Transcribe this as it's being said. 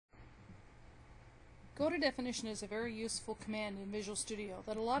Go to definition is a very useful command in Visual Studio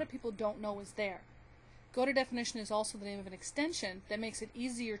that a lot of people don't know is there. Go to definition is also the name of an extension that makes it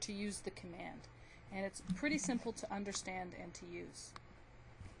easier to use the command, and it's pretty simple to understand and to use.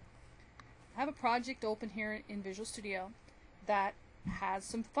 I have a project open here in Visual Studio that has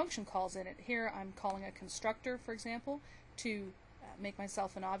some function calls in it. Here I'm calling a constructor, for example, to make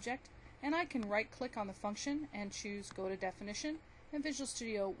myself an object, and I can right click on the function and choose Go to Definition, and Visual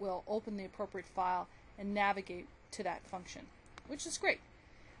Studio will open the appropriate file and navigate to that function, which is great.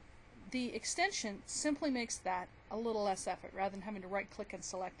 The extension simply makes that a little less effort rather than having to right click and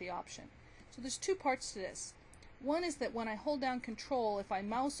select the option. So there's two parts to this. One is that when I hold down Control, if I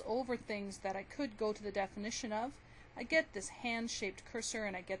mouse over things that I could go to the definition of, I get this hand-shaped cursor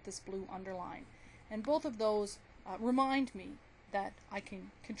and I get this blue underline. And both of those remind me that I can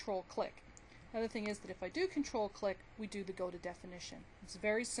Control click. Another thing is that if I do Control click, we do the Go to Definition. It's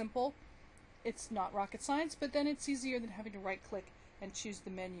very simple. It's not rocket science, but then it's easier than having to right click and choose the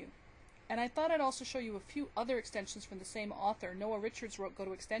menu. And I thought I'd also show you a few other extensions from the same author. Noah Richards wrote Go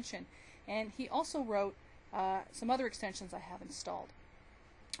to Extension, and he also wrote some other extensions I have installed.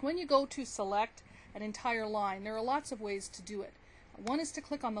 When you go to select an entire line, there are lots of ways to do it. One is to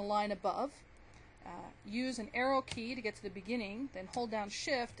click on the line above, use an arrow key to get to the beginning, then hold down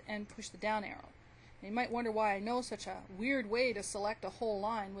Shift and push the down arrow. And you might wonder why I know such a weird way to select a whole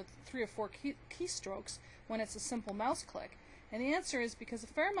line with 3 or 4 keystrokes when it's a simple mouse click. And the answer is because a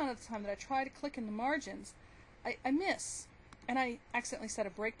fair amount of the time that I try to click in the margins, I miss, and I accidentally set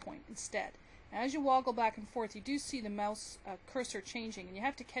a breakpoint instead. And as you woggle back and forth, you do see the mouse cursor changing, and you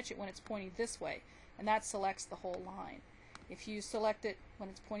have to catch it when it's pointing this way, and that selects the whole line. If you select it when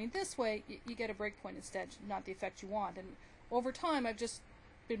it's pointing this way, you get a breakpoint instead, not the effect you want. And over time, I've just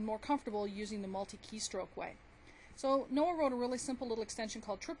been more comfortable using the multi-keystroke way. So Noah wrote a really simple little extension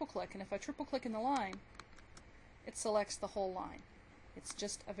called triple click, and if I triple click in the line, it selects the whole line. It's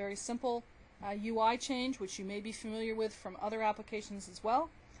just a very simple UI change, which you may be familiar with from other applications as well,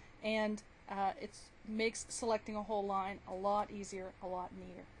 and it makes selecting a whole line a lot easier, a lot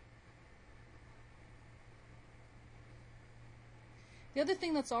neater. The other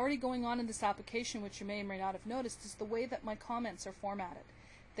thing that's already going on in this application, which you may or may not have noticed, is the way that my comments are formatted.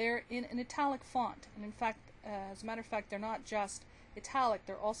 They're in an italic font, and in fact, as a matter of fact, they're not just italic,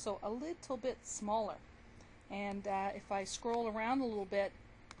 they're also a little bit smaller. And if I scroll around a little bit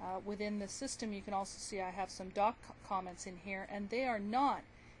within the system, you can also see I have some doc comments in here, and they are not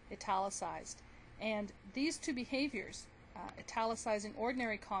italicized. And these two behaviors, italicizing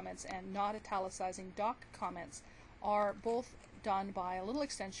ordinary comments and not italicizing doc comments, are both done by a little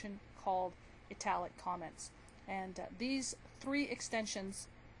extension called italic comments. And these 3 extensions,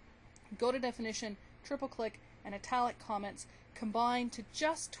 Go to Definition, triple click, and italic comments, combine to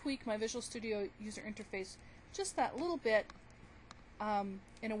just tweak my Visual Studio user interface just that little bit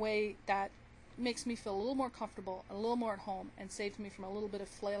in a way that makes me feel a little more comfortable, a little more at home, and saves me from a little bit of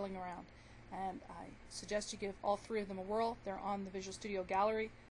flailing around. And I suggest you give all 3 of them a whirl. They're on the Visual Studio gallery.